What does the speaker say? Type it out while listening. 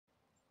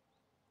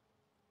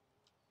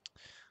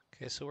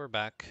Okay, so we're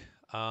back.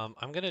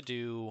 I'm gonna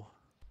do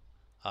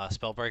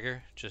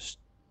Spellbreaker, just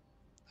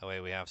that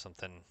way we have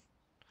something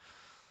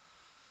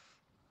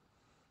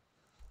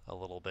a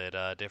little bit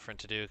different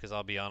to do. Because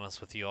I'll be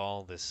honest with you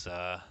all, this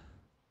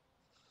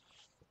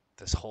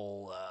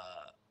whole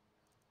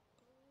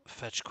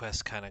fetch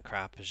quest kind of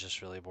crap is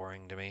just really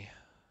boring to me.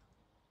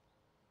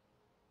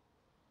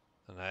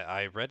 And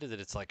I read that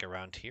it's like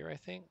around here, I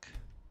think.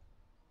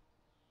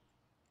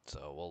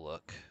 So we'll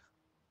look.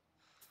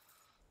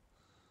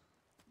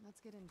 Let's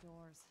get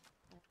indoors.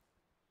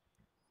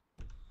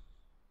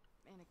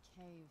 In a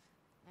cave.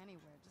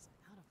 Anywhere, just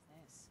out of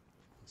this.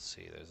 Let's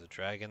see. There's a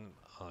dragon.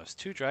 Oh, there's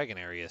 2 dragon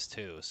areas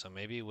too. So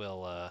maybe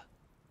we'll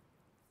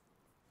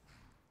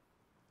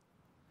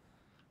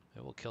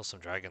kill some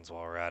dragons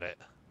while we're at it.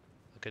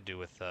 I could do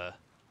with a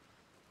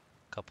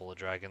couple of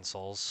dragon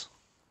souls.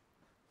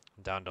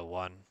 I'm down to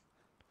 1.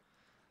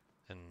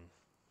 And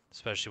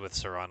especially with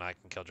Serana, I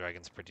can kill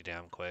dragons pretty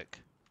damn quick.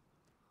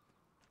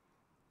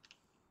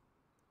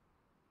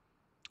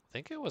 I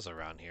think it was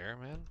around here,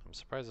 man. I'm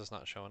surprised it's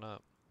not showing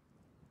up.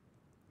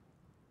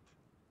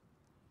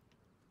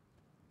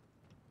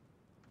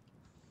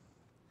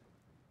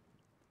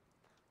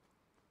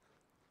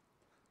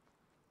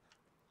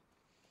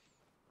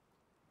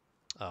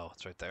 Oh,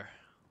 it's right there.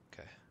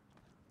 Okay.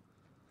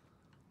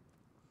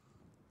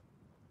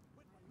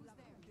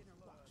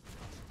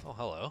 Oh,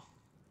 hello.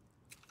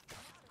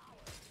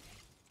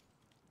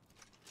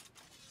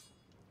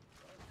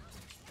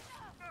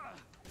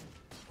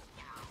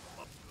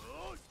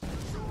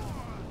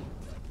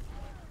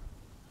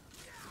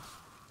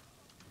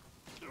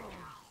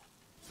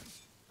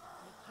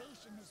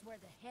 Vacation is where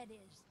the head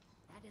is.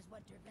 That is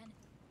what Jyrlan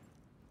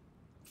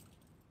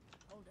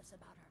told us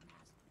about our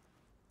master.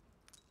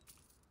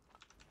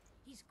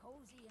 He's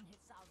cozy in his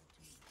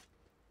solitude.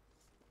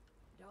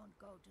 Don't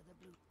go to the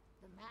blue.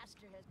 The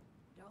master has.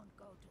 Don't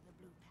go to the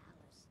blue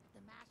palace.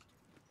 The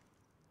master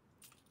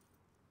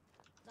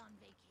is on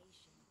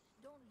vacation.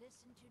 Don't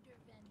listen to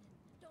Jyrlan.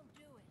 Don't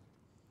do it.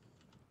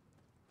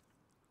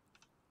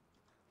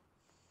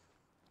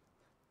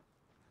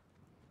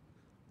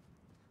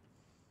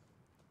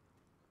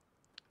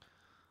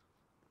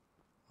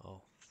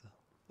 Oh.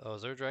 Oh,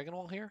 is there a dragon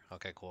wall here?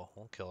 Okay, cool.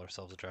 We'll kill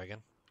ourselves a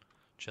dragon.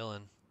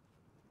 Chillin'.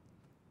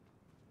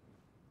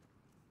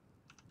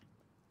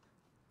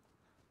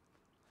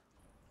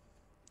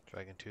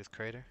 Dragon Tooth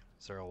Crater.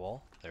 Is there a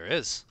wall? There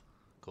is.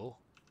 Cool.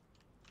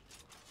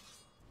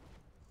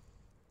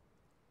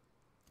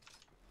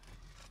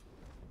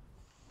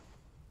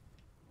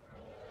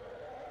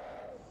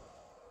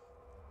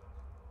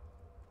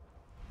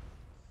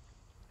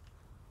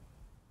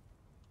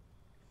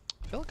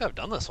 I feel like I've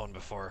done this one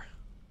before.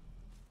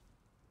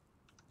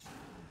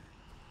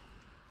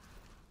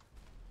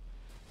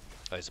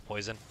 Oh, he's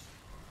poison.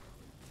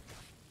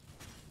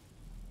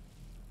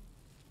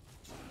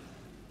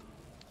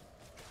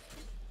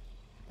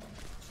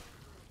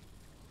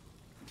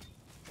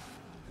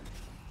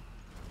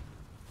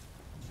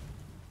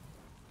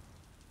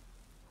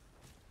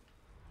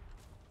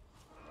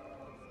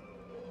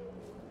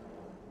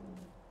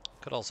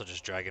 Could also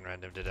just dragon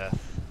random to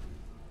death.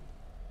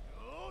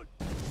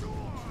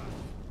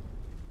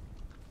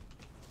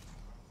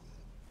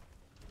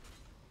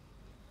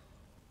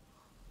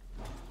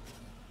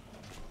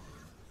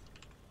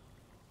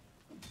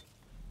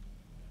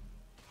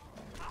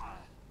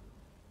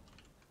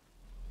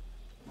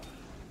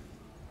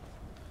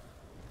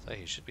 So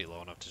he should be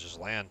low enough to just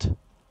land.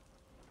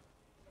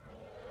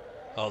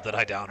 Oh, did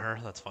I down her?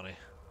 That's funny.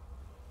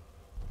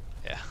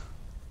 Yeah.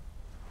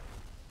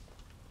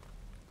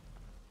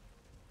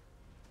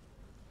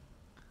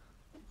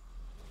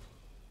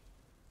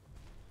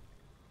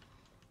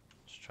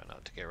 Just try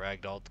not to get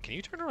ragdolled. Can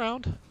you turn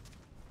around?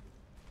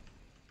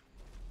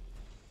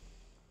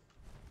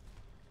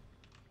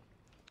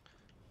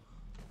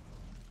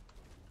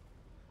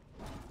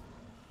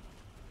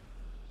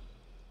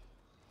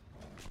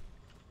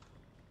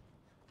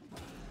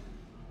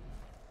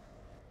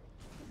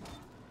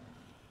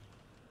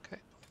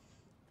 Okay.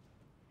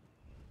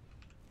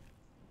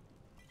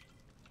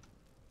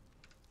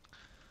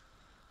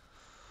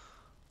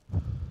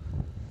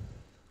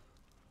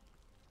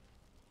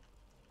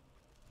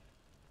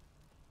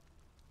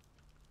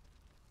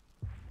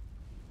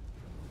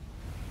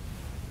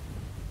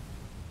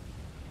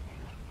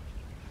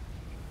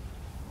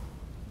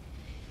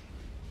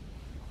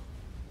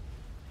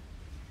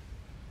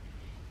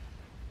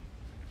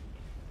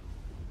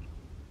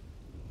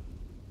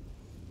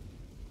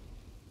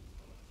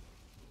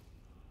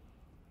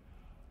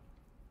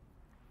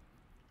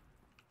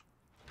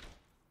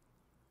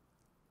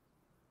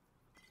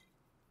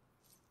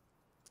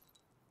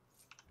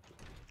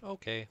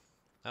 Okay.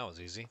 That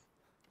was easy.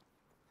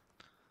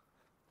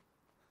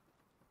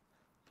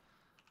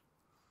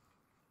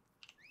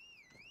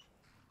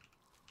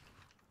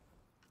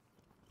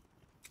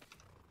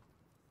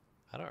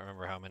 I don't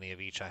remember how many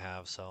of each I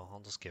have, so I'll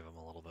just give him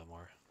a little bit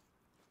more.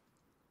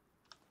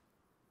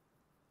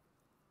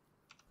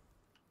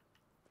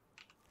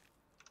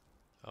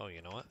 Oh,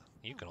 you know what?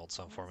 You can hold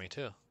some for me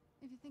too.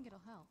 If you think think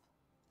it'll help.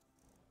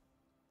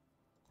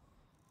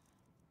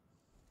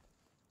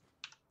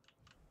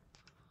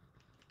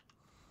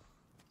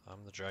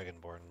 I'm the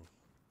Dragonborn.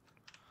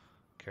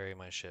 Carry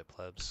my shit,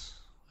 plebs.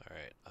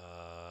 Alright,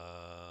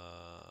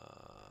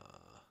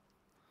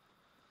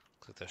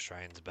 looks like the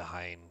shrine's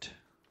behind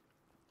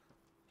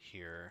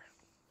here.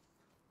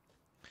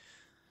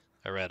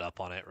 I read up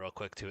on it real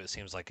quick too. It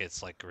seems like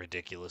it's like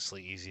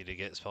ridiculously easy to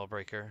get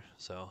Spellbreaker,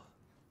 so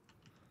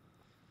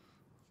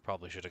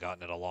probably should have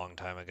gotten it a long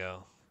time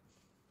ago.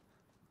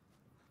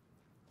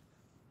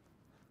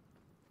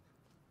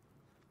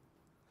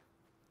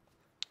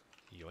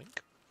 Yoink.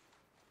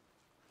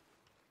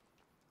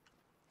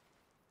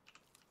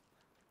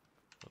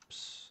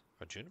 Oops.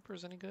 Are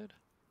junipers any good?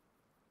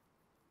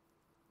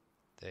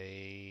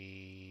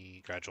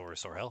 They gradual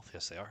restore health.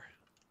 Yes, they are.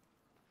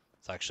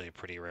 It's actually a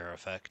pretty rare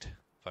effect,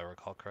 if I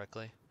recall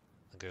correctly.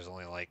 I think there's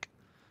only like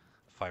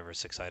 5 or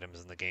 6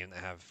 items in the game that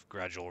have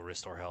gradual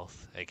restore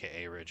health,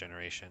 aka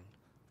regeneration.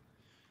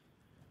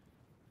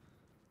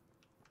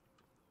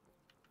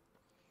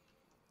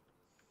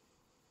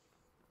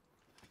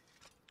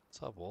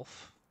 What's up,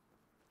 wolf?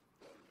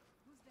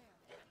 Who's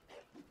there?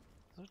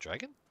 Is that a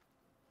dragon?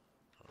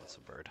 Oh, that's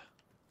a bird.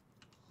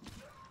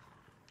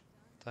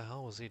 What the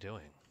hell was he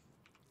doing?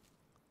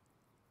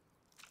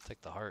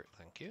 Take the heart,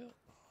 thank you.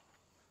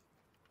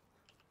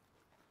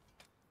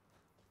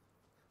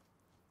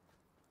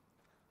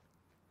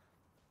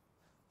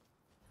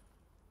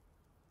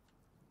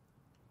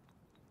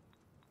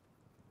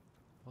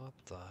 What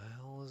the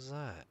hell is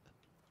that?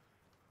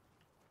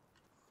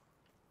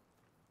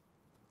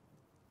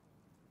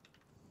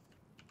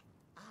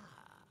 Ah,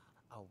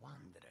 a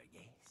wanderer,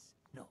 yes.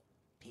 No,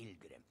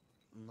 pilgrim.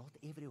 Not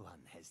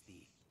everyone has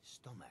the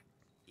stomach.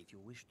 If you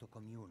wish to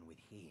commune with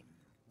him,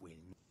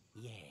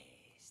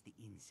 yes, the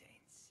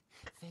incense.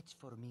 Fetch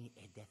for me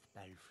a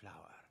deathbell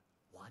flower,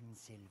 1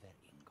 silver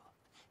ingot,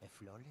 a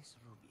flawless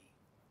ruby,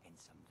 and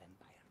some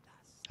vampire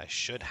dust. I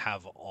should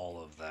have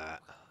all of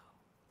that.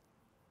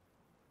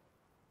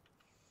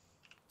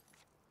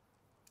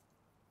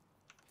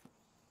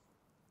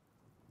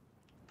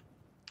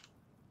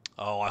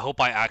 Oh, I hope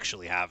I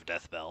actually have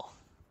Deathbell.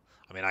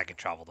 I mean, I can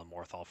travel to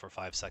Morthal for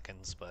 5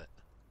 seconds, but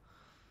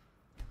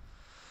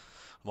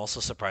I'm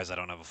also surprised I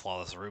don't have a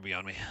flawless ruby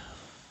on me.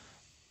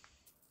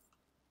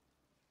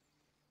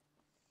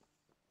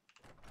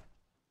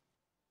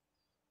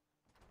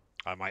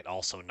 I might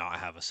also not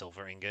have a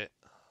silver ingot.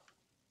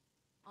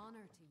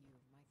 Honor to you,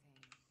 my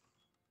thane.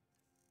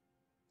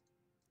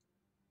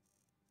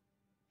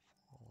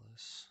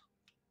 Flawless.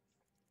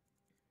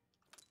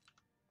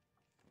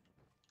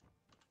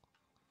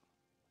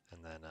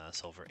 And then a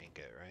silver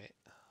ingot, right?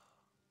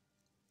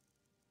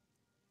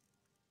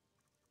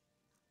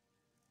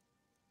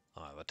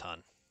 Oh, I have a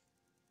ton.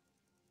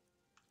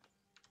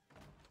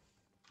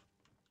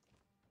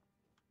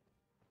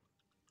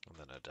 And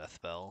then a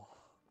death bell.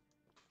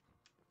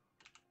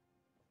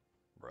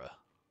 Bruh.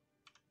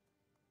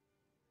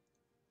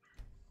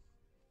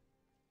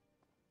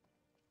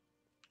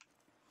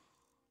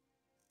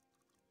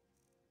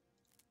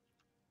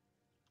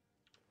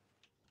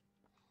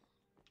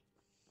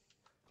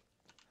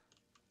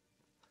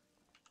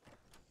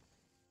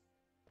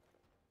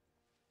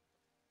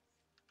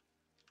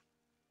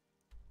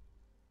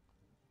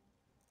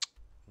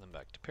 And then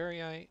back to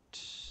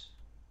Periite.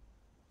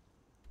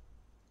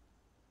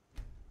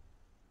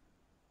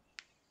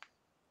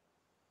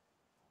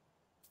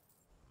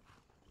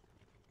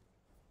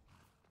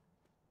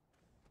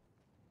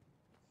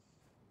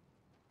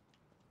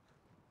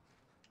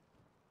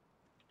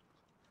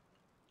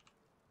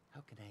 How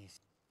can I...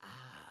 Ah,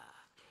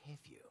 have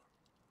you?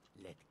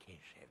 Let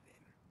Kesh have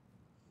them.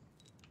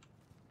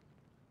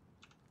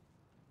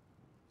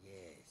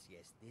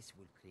 Yes, this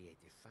will create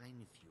a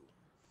fine fume.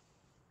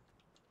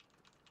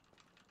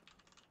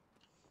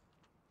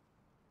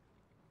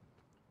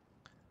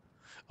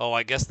 Oh,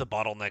 I guess the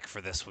bottleneck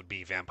for this would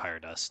be vampire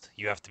dust.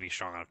 You have to be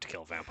strong enough to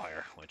kill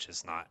vampire, which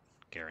is not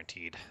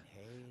guaranteed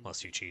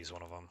unless you choose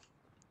one of them.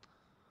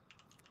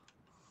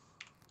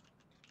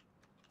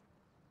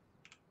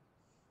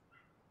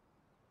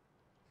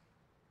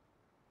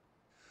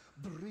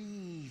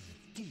 Breathe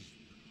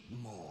deep,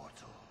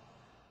 mortal.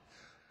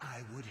 I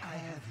would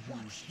have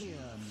you here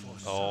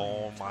for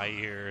Oh, my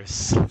ears.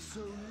 So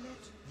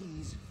let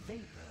these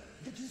vapors,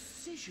 the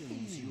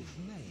decisions you've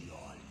made,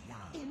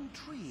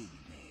 intrigue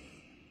me.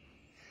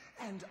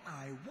 And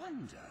I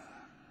wonder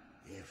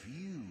if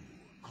you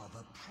are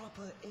the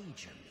proper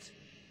agent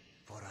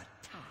for a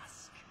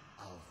task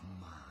of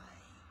mine.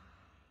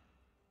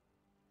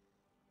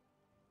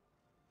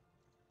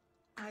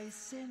 I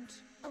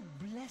sent a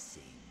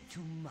blessing to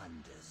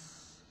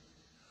Mundus,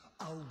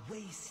 a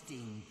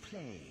wasting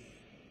plague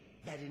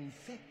that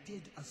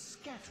infected a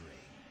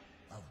scattering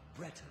of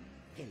Breton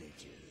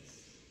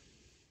villages.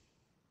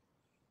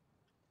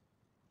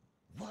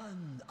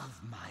 One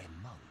of my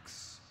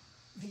monks,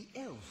 the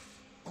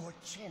elf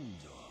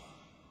Orchendor,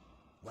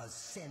 was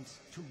sent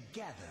to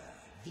gather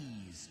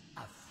these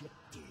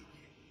afflicted.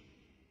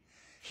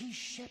 He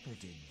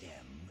shepherded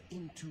them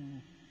into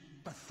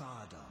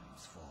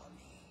Bthardamz for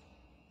me,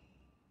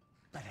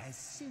 but has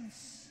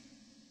since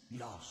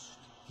lost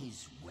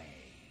his way.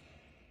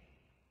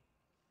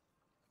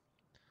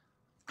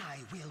 I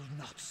will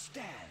not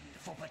stand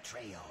for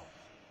betrayal.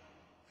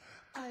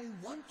 I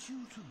want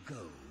you to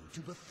go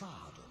to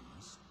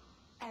Bthardamz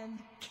and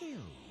kill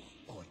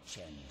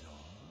Orchendor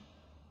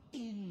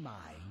in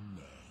my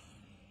name.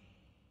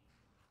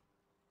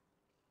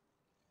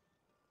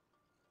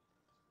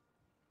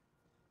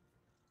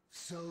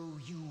 So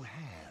you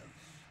have,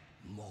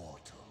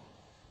 mortal.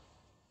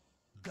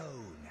 Go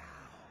now.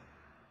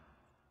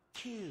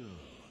 Kill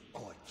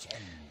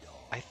Orchendor.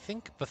 I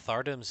think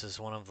Bthardamz is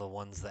one of the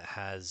ones that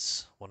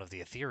has one of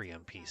the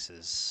Ethereum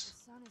pieces.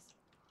 The sun is...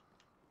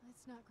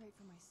 It's not great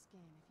for my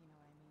skin, if you know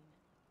what I mean.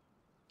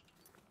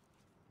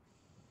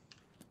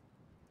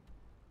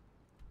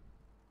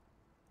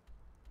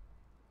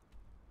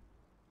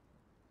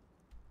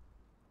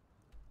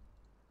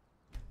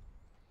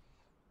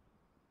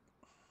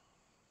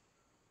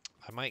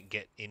 I might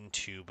get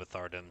into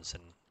Bthardamz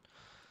and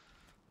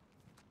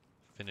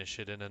finish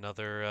it in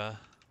another,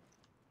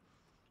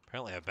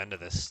 apparently I've been to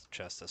this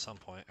chest at some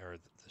point, or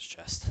this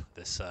chest,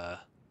 this,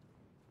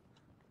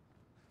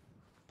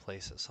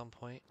 place at some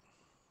point.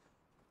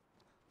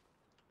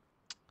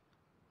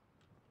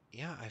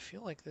 Yeah, I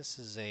feel like this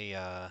is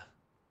a,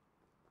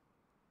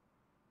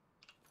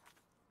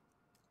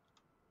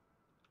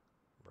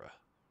 bruh.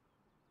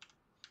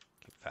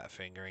 Keep fat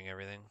fingering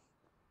everything.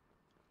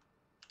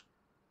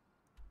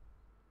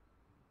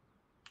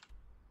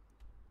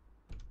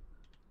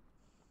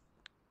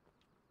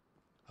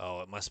 Oh,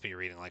 it must be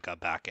reading like a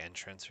back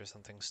entrance or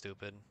something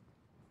stupid.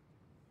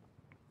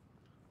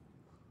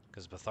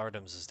 Because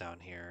Bthardamz is down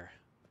here.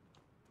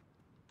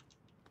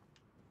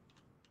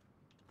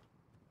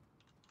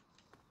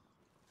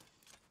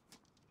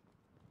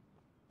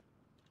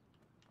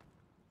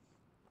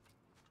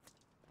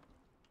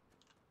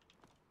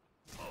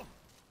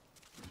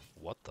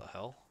 What the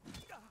hell?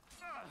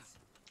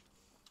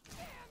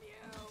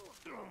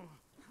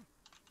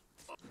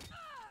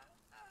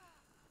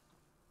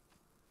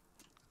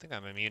 I think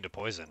I'm immune to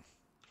poison,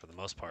 for the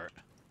most part.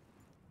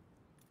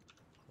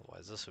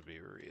 Otherwise, this would be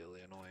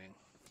really annoying.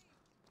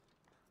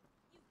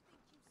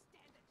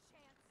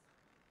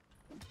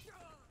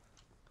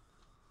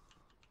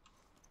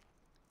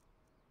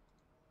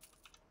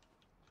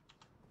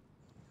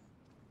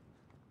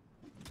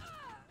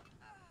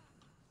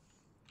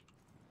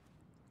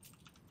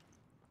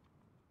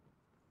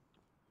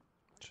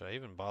 Should I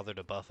even bother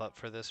to buff up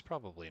for this?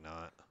 Probably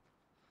not.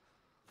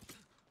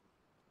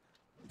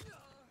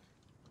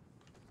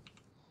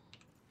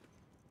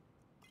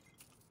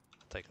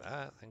 Take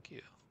that, thank you.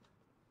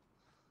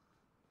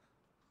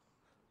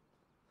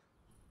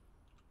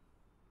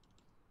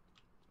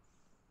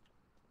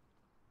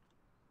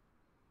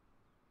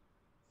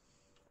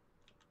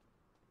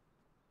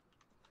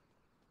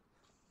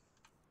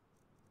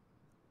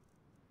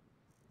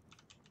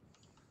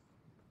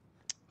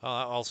 Oh,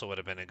 that also would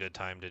have been a good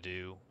time to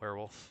do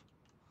werewolf.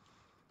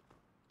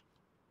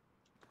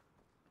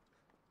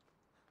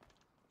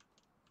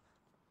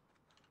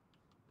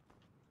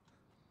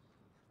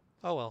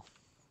 Oh well.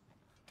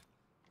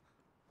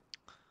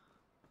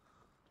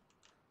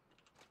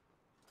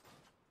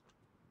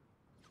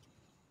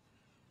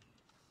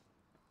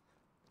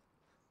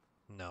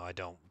 No, I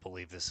don't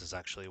believe this is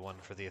actually one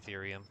for the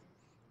Ethereum.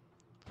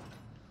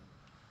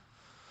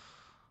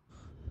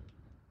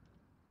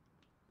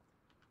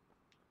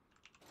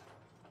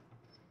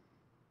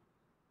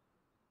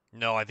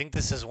 No, I think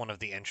this is one of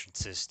the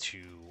entrances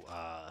to,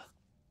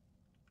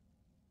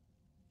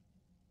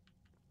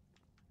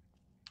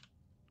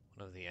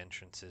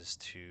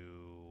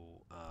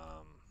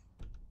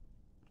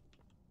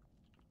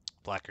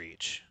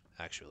 Blackreach,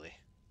 actually.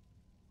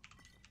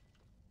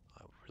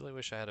 I really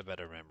wish I had a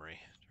better memory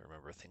to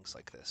remember things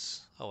like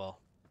this. Oh well.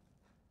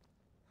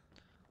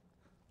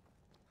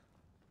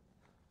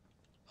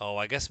 Oh,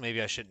 I guess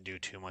maybe I shouldn't do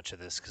too much of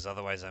this, because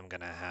otherwise I'm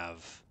gonna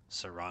have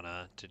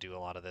Serana to do a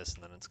lot of this,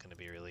 and then it's gonna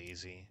be really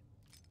easy.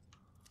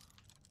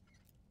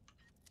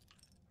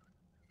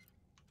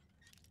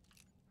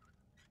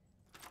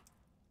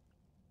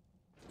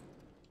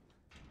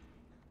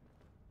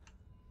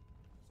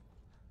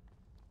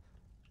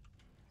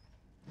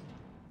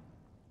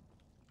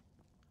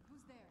 Who's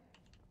there?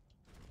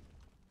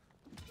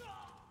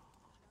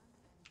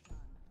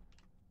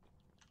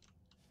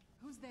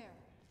 Who's there?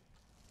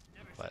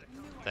 But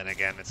then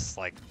again, it's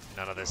like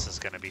none of this is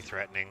gonna be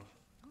threatening.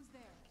 Who's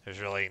there? There's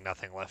really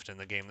nothing left in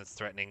the game that's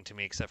threatening to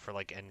me except for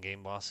like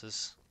endgame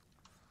bosses.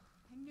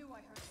 I knew I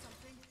heard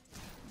something.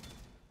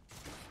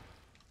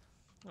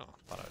 Oh,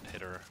 thought I'd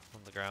hit her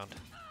on the ground.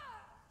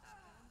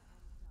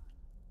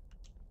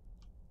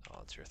 Oh,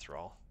 it's your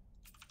thrall.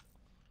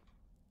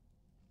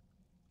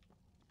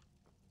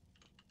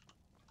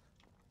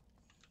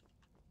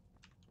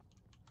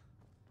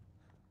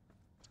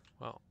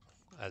 Well,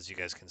 as you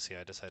guys can see,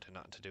 I decided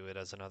not to do it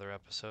as another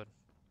episode.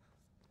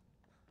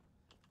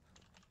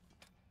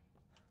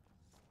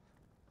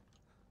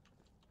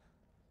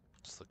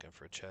 Just looking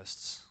for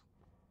chests.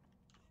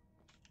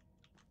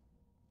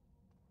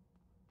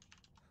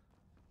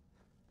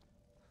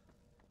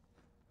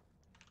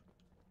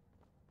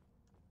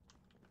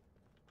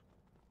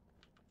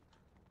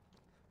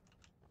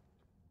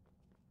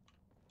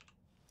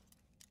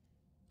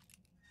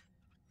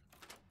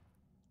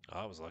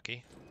 that was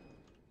lucky.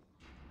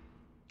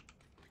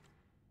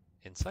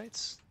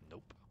 Insights?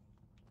 Nope.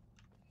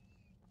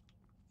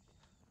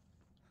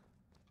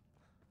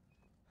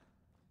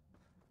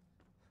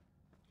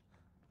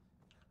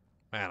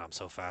 Man, I'm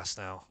so fast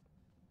now.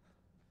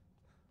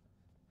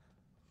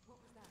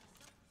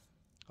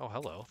 Oh,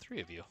 hello. 3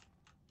 of you.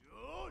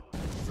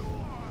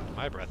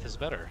 My breath is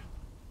better.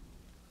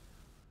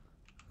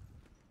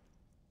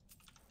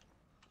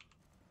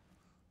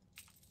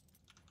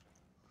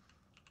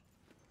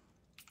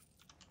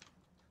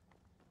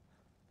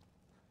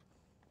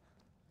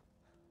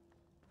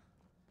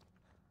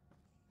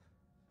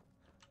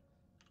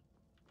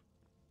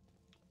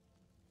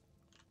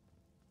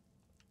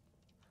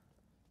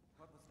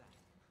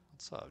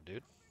 What's up,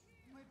 dude?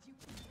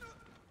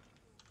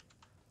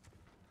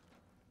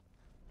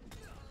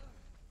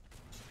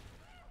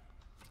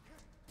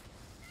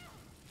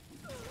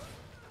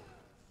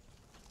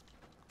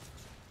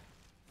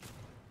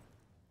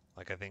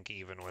 Like, I think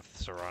even with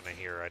Serana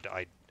here,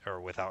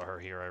 or without her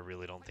here, I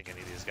really don't think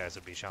any of these guys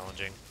would be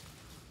challenging.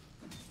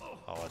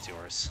 Oh, that's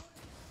yours.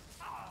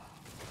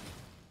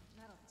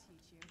 That'll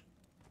teach you.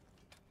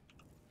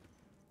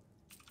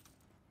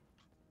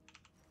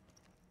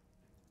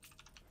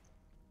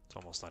 It's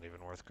almost not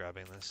even worth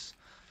grabbing this.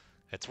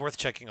 It's worth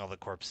checking all the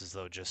corpses,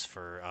 though, just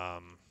for,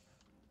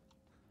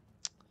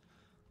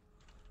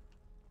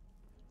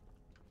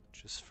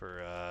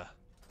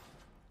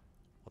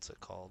 what's it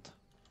called?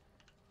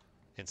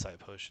 Insight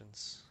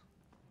potions.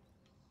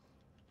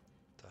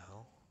 What the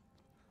hell?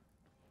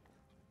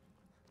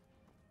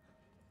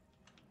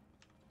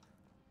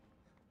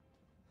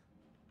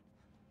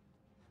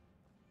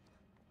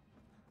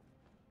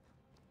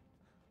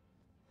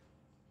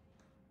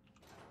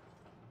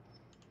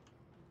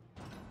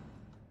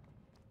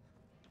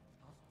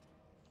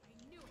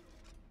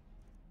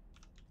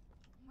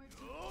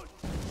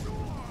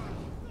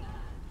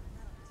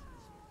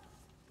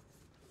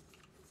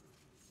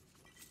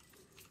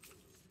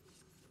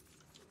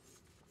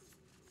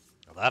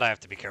 Now that I have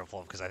to be careful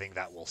of because I think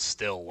that will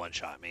still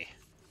one-shot me.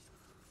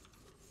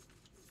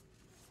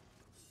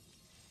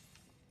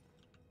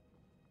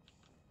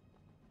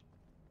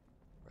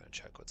 We're gonna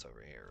check what's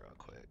over here real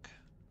quick.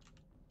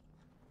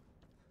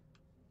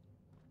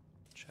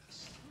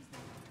 Chest.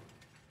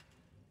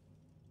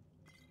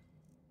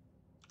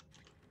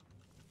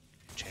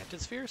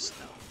 Enchanted spheres?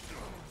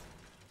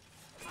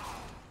 No.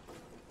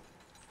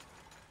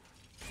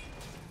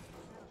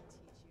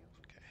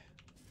 Okay.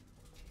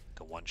 Like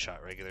a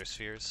one-shot regular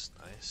spheres.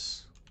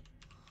 Nice.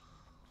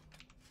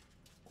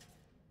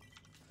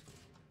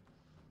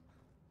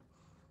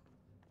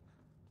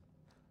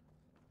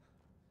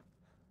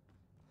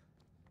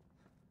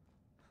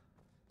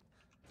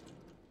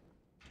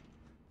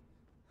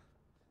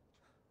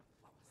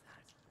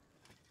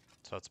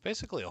 So it's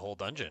basically a whole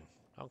dungeon.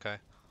 Okay.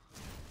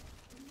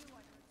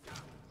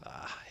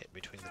 Ah, hit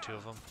between the two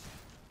of them.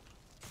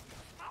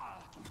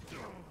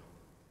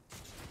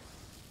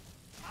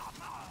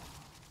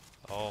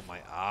 Oh,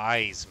 my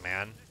eyes,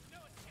 man.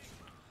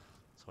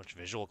 So much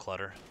visual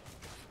clutter.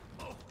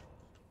 I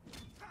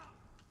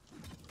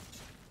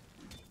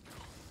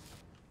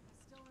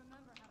still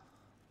remember how to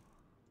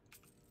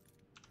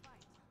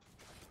fight.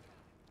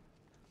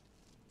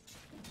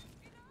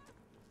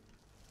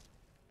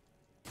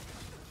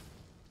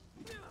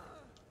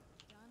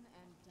 Done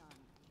and done.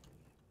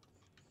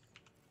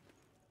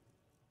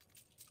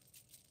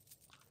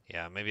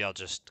 Yeah, maybe I'll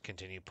just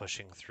continue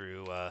pushing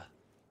through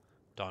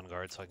Dawn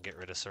Guard so I can get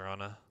rid of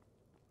Serana.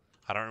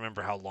 I don't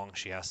remember how long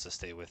she has to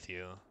stay with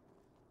you.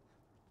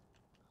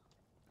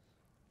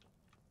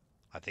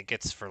 I think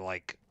it's for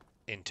like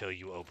until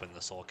you open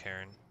the Soul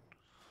Cairn.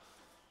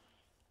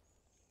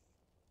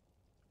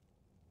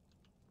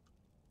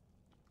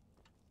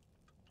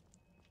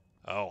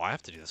 Oh, I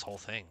have to do this whole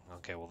thing.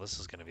 Okay, well this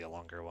is going to be a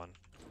longer one.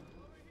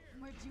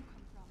 Where'd you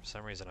come from? For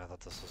some reason I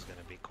thought this was going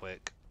to be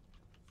quick.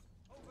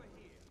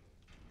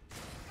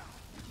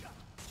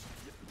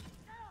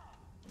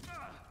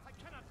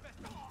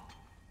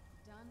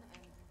 Done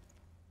and done.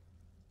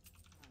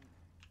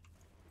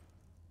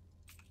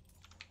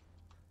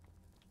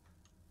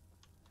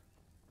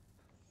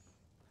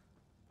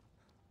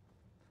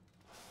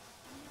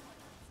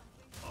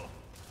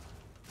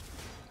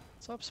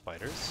 What's up,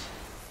 spiders?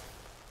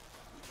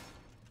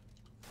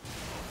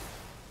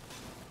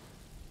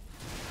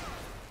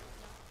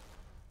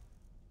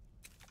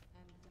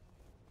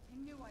 And I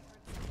knew I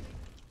heard something.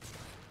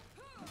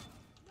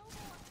 No more.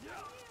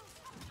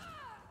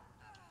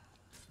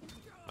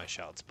 My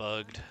shout's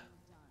bugged. Done.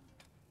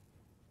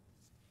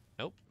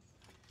 Nope.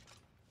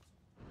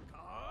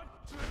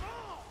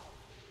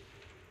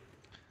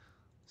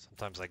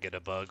 Sometimes I get a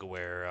bug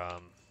where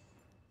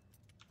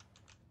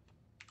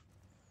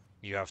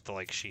you have to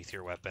like sheath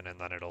your weapon and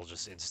then it'll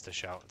just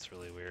insta-shout. It's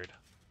really weird.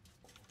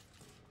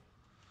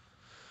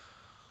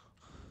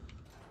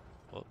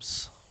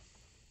 Whoops.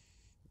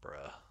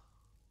 Bruh.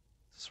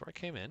 Is this where I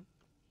came in?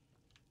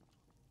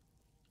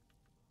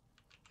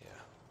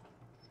 Yeah.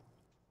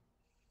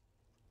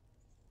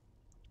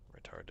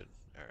 Retarded.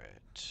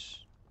 Alright.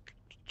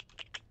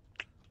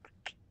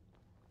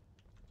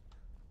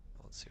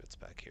 See what's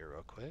back here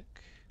real quick.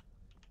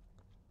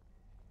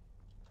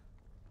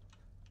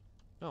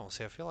 No,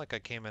 see, I feel like I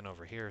came in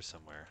over here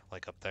somewhere,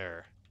 like up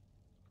there.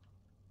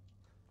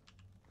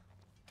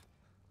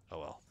 Oh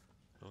well,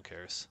 who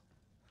cares?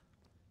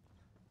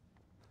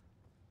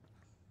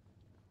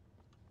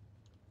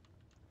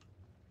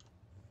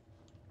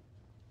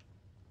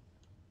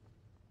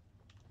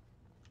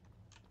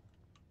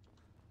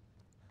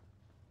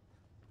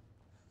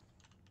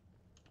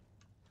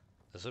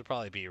 This would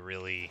probably be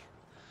really,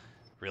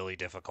 really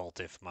difficult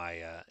if my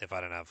if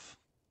I don't have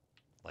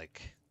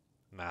like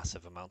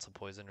massive amounts of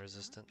poison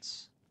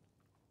resistance.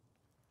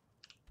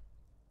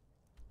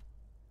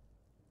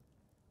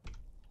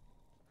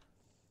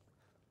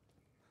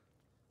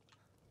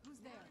 Who's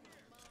there?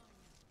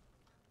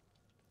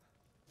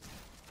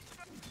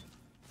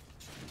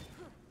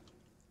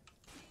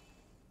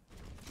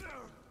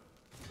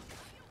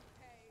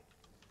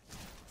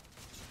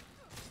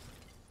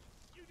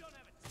 You don't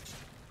have it.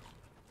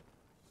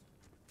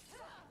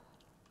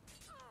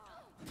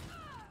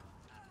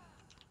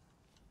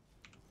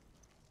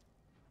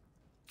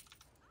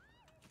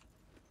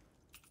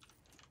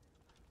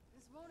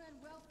 This won't end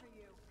well for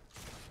you.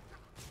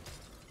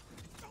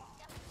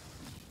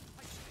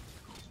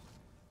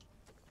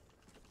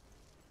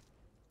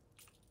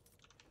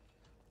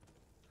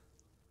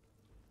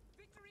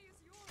 Victory is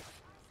yours.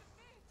 I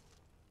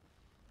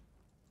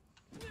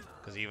submit.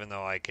 Because even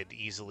though I could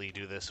easily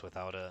do this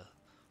without a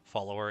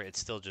follower, it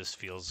still just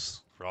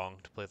feels wrong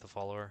to play with a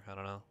follower. I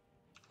don't know.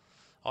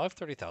 I have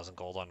 30,000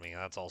 gold on me.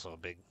 That's also a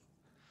big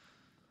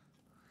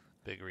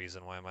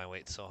reason why my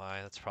weight's so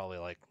high. That's probably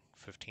like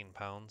 15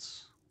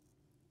 pounds.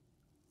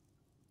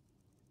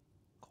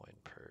 Coin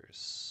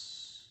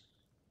purse.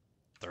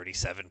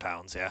 37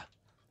 pounds, yeah.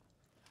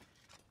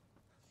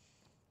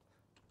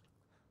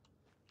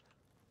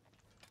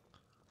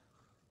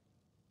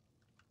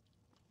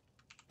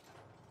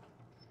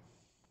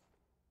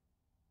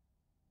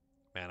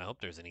 Man, I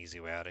hope there's an easy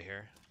way out of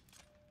here.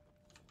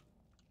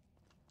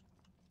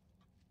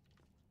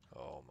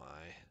 Oh my.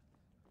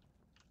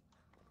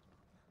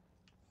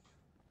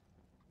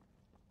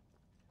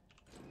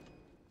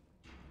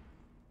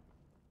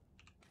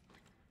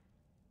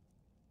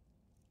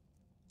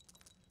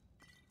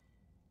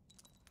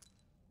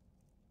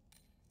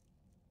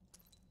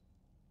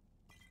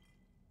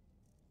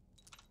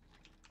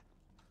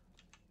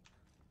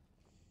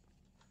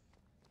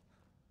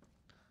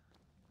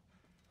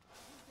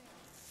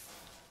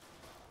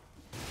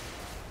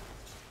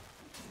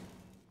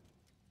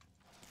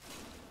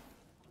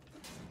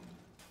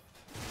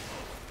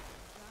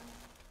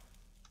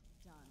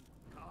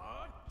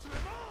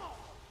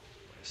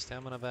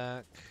 Stamina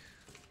back.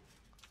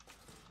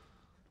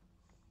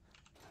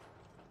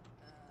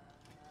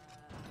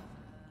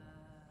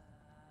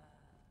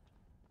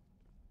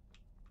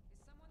 Is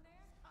someone there?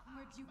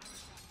 Where'd you come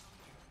from?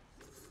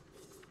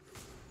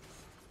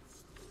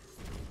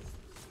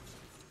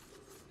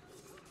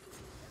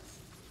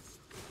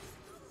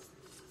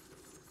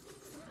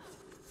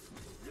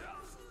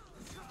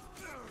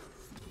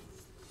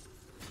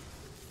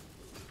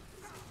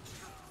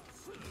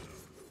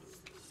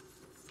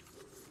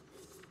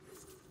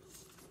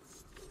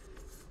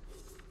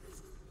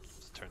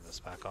 Let's turn this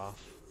back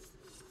off.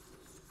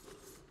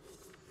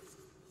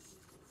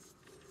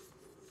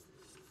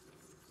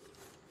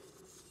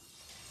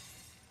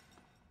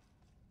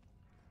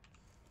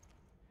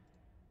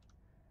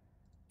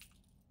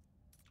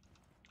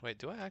 Wait,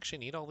 do I actually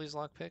need all these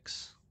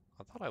lockpicks?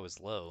 I thought I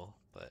was low,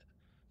 but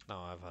no,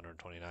 I have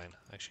 129. I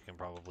actually can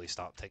probably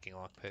stop taking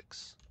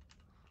lockpicks.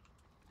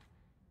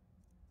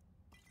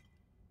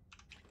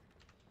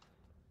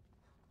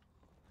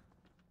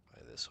 By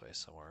this way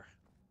somewhere.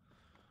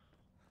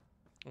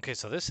 Okay,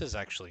 so this is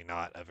actually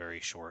not a very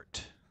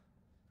short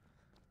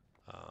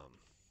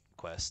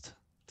quest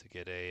to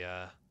get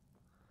a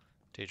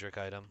Daedric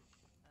item.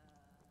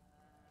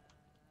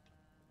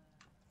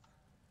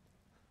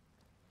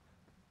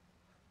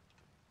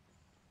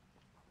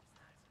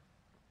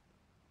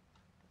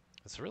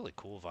 It's a really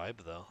cool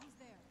vibe, though. Who's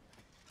there?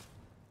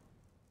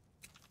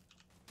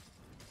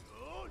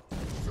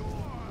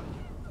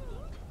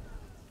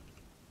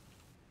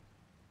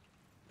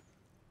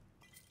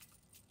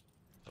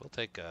 It will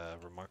take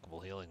remarkable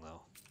healing,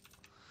 though.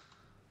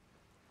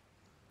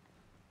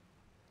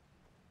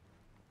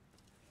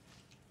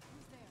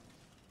 Who's there?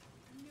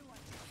 I knew I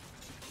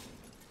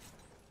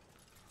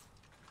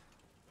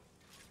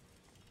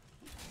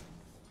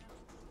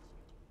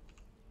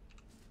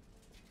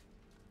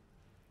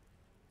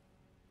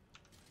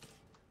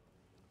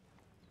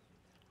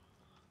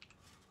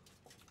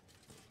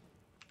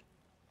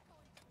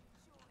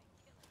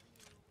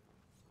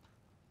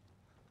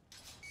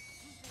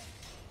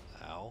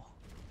Ow.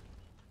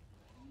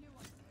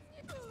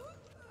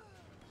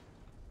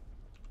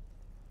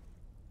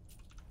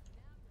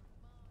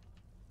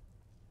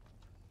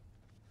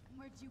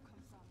 Where'd you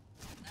come from?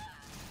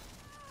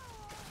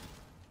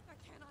 I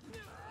cannot.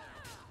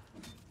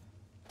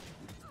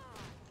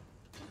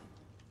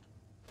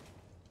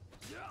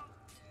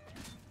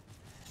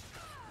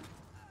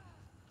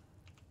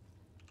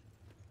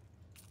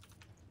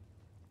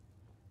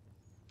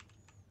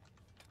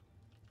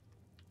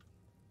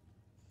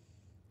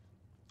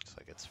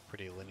 it's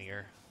pretty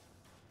linear.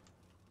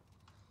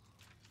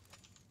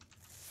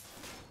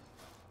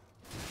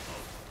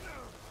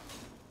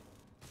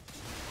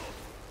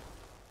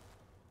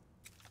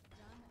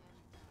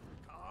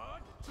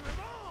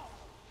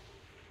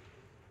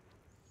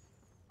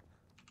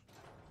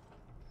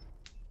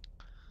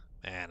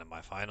 Man, am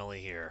I finally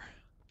here?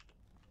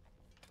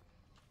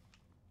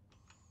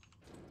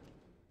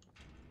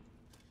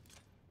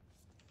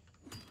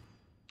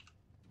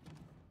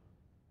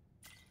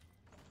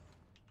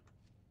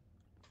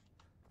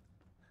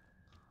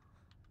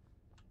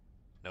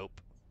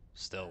 Nope.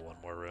 Still one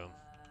more room.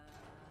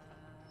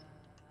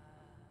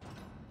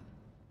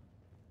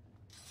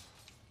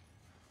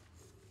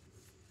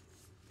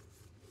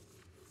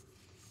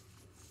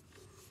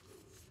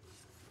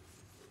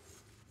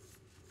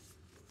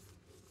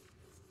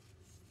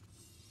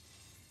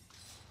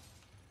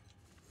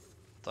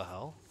 What the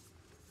hell?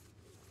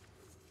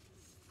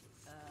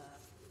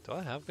 Do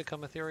I have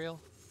become ethereal?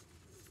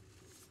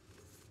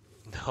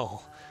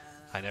 No,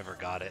 I never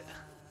got it.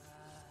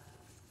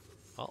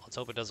 Well, let's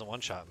hope it doesn't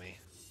one-shot me.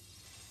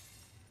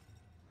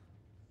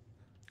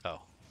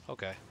 Oh,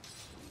 okay.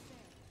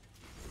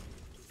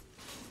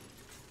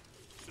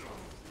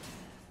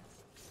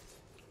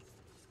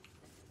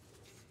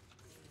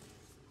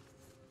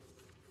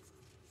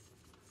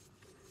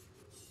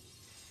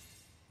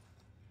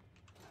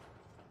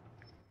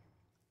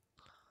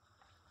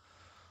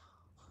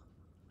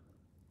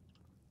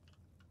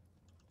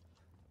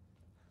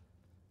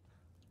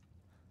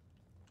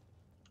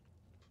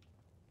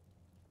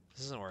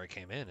 This isn't where I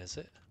came in, is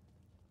it?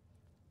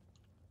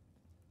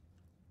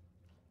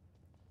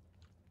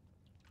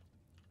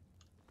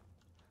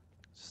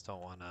 Just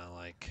don't want to,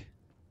 like...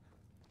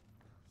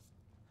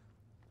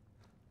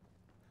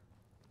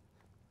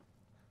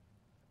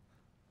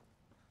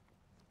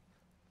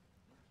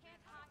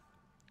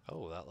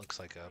 Oh, that looks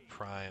like a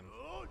prime.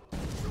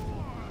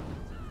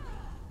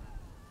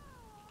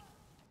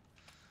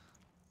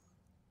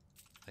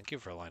 Thank you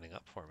for lining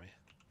up for me.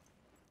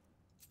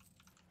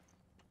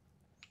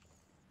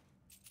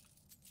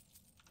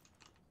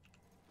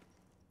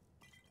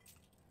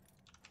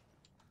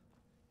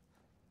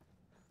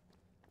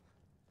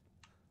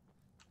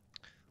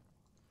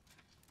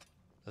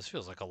 This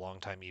feels like a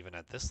long time even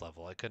at this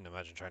level. I couldn't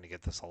imagine trying to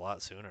get this a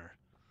lot sooner.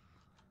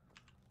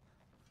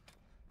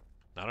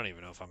 I don't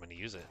even know if I'm going to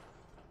use it.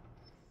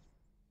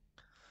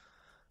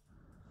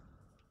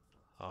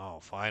 Oh,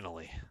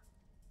 finally.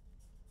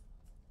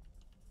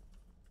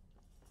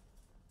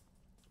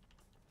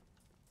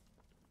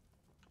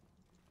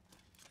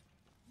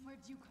 Where'd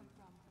you come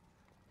from?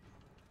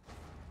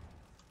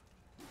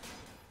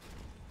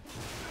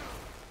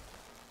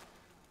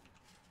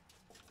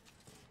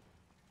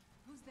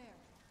 Who's there?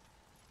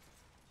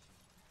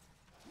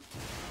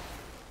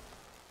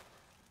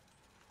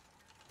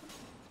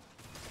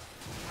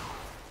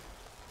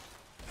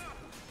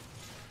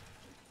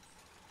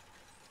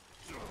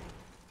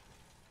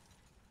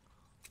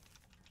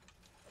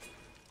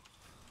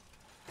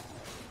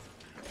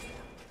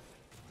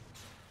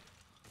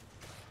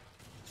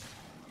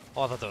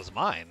 Oh, I thought that was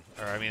mine.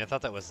 Or, I mean, I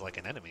thought that was like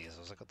an enemy. So I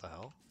was like, what the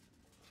hell?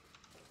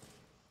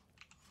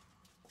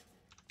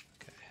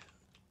 Okay.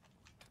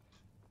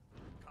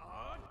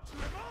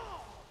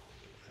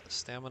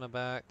 Stamina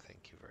back.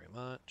 Thank you very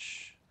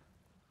much.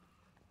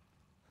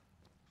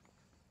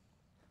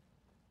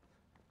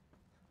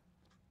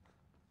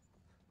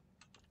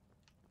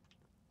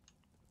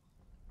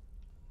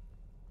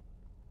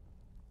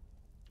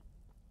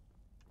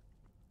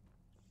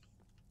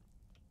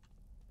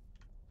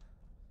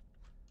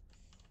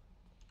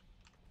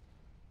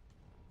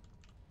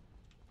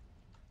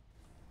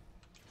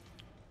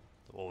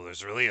 Oh,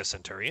 there's really a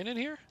Centurion in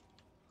here?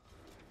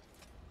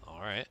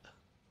 Alright.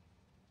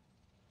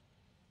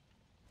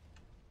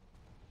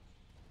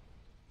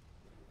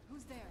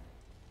 Who's there?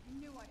 I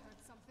knew I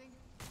heard something.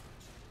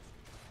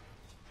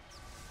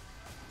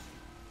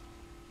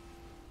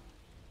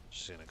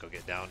 Just gonna go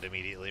get downed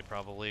immediately,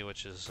 probably,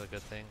 which is a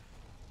good thing.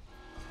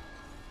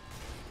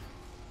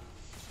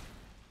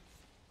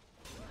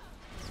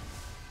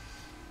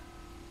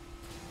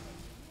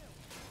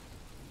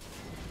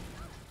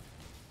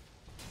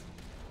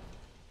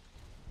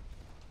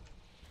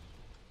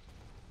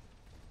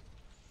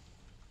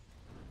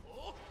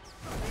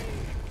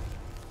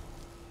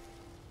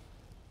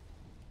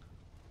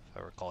 If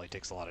I recall, he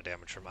takes a lot of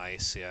damage from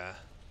ice, yeah.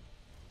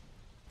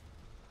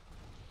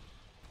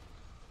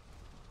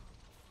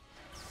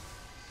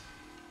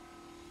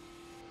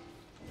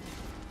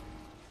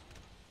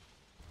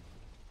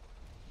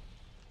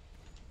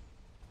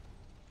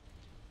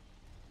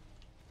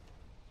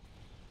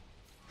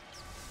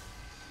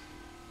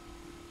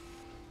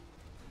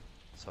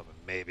 So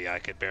maybe I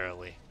could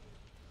barely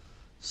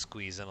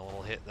squeeze in a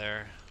little hit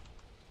there.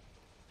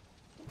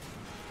 Okay,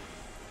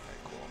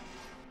 cool.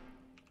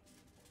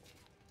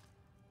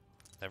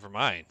 Never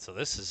mind. So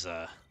this is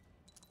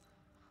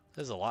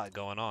there's a lot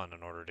going on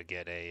in order to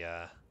get a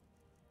in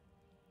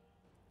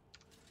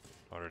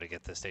order to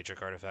get this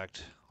Daedric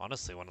artifact.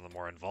 Honestly, one of the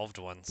more involved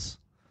ones.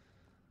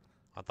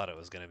 I thought it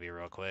was gonna be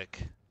real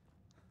quick.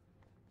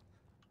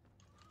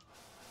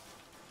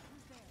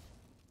 Who's there?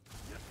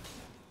 Done.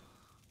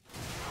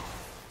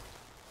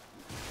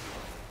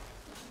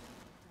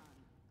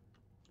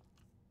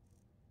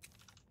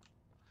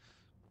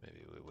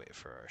 Maybe we wait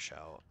for our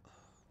shout.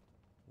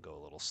 Go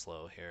a little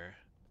slow here.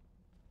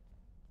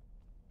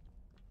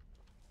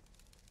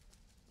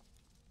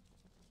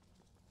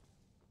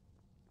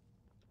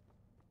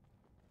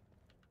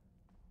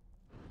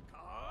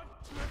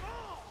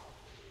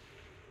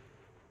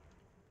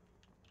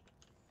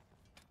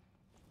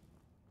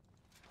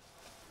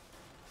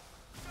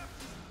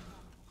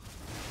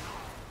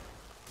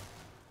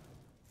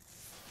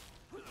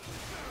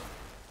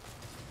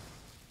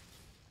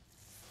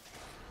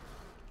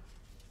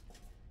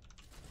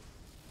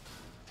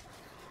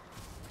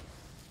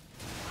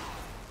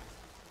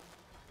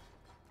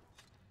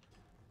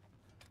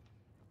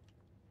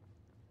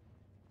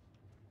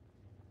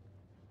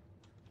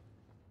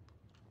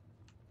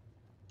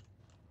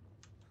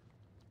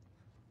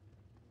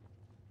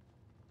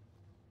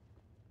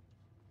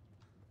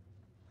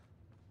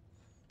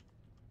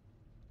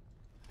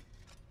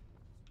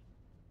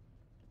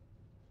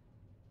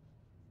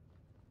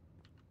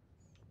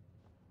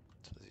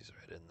 So he's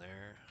right in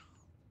there.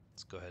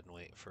 Let's go ahead and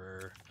wait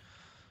for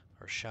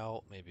our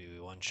shout. Maybe we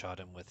one-shot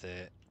him with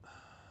it.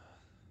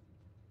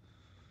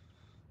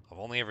 I've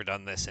only ever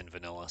done this in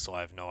vanilla, so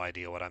I have no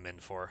idea what I'm in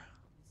for. Is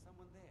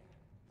someone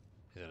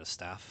there? Is it a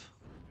staff?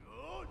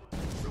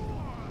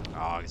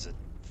 Oh, he's a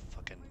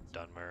fucking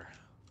Dunmer.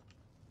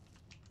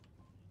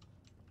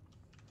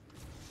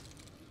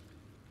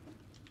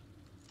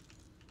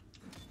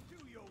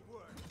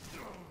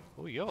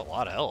 Oh, you have a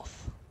lot of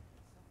health.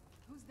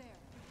 Who's there?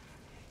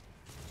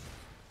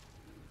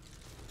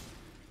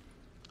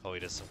 Oh, he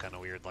does some kind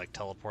of weird, like,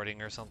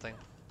 teleporting or something.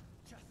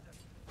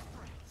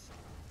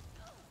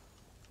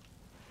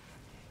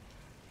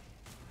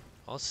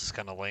 Oh, this is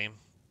kind of lame.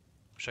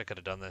 Wish I could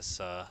have done this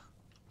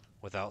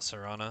without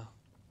Serana.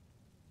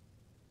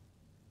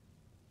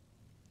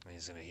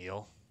 He's gonna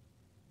heal.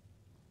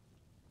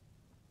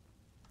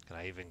 Can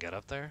I even get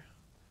up there?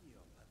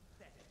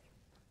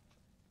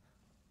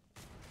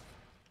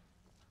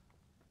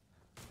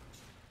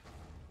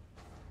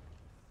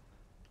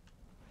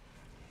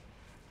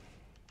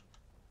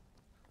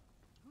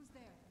 Who's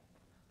there?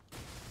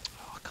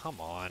 Oh, come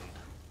on.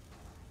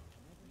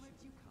 Where'd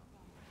you come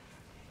from?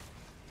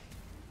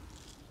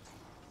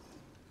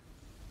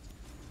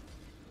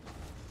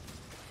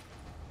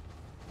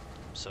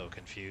 I'm so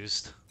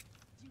confused.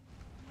 Where'd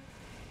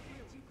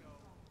you come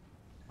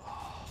from?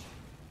 Oh.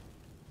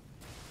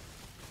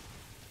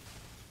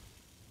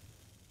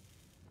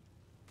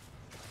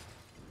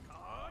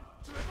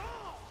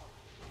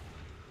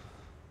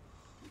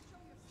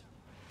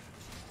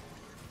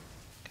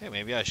 Okay,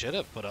 maybe I should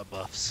have put up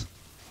buffs.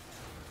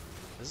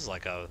 This is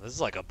like a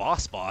boss.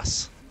 Where'd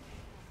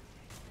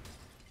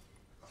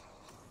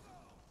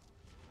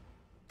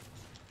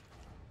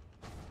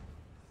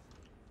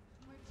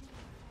you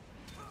come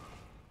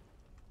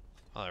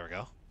Oh, there we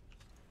go.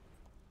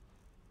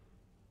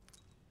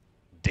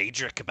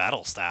 Daedric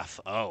battle staff.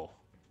 Oh,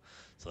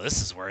 so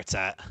this is where it's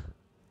at.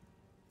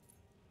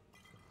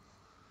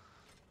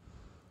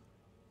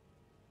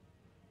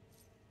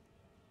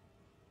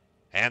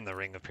 And the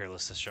Ring of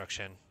Peerless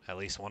Destruction. At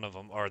least one of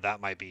them, or that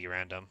might be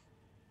random.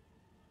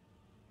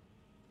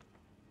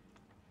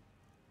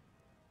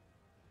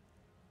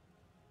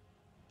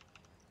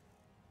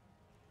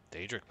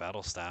 Daedric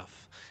battle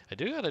staff. I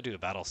do gotta do a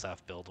battle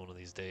staff build one of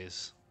these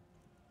days.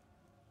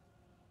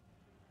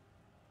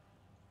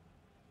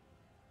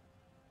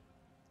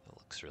 That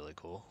looks really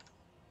cool.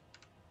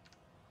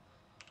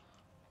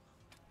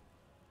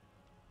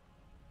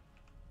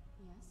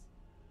 Yes.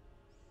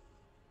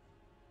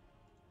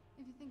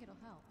 If you think it'll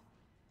help.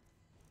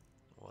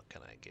 What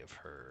can I give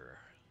her?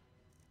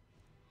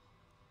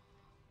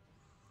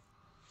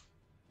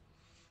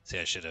 See,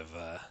 I should have,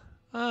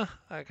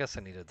 I guess I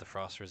needed the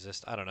frost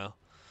resist. I don't know.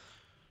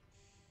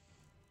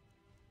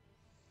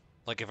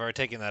 Like, if I were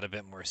taking that a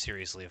bit more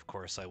seriously, of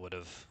course, I would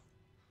have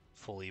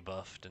fully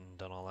buffed and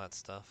done all that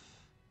stuff.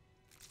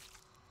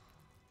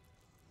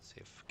 See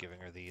if giving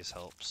her these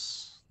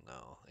helps.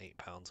 No, 8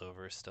 pounds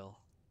over still.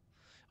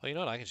 Oh, you know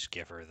what? I can just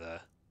give her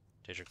the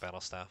Daedric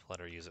Battle Staff. Let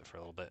her use it for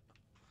a little bit.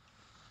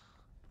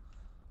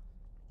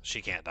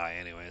 She can't die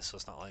anyway, so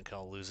it's not like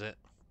I'll lose it.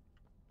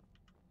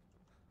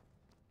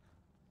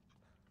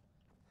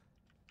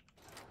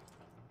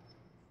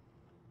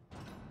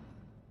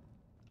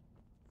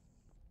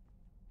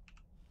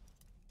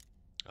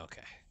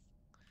 Okay.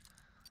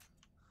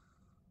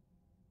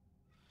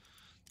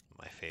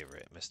 My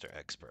favorite, Mr.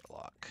 Expert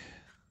Lock.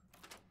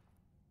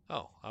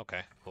 Oh,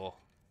 okay, cool.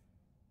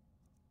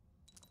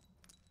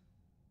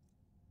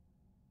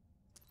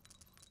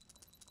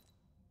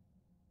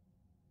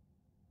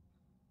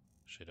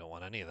 She don't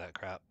want any of that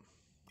crap.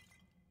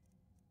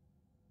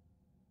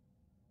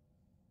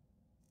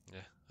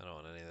 Yeah, I don't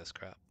want any of this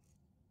crap.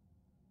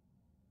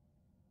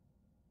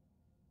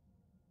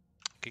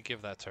 Could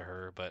give that to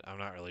her, but I'm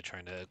not really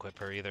trying to equip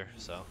her either,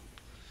 so.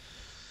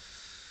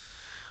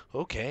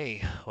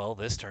 Okay, well,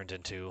 this turned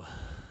into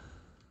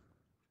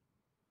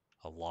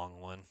a long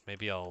one.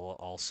 Maybe I'll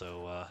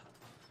also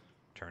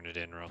turn it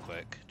in real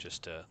quick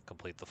just to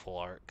complete the full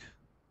arc.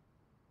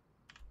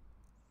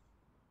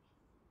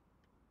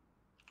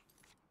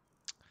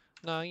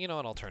 No, you know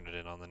what? I'll turn it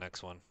in on the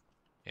next one.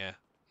 Yeah.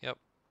 Yep.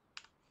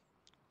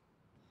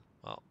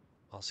 Well,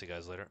 I'll see you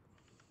guys later.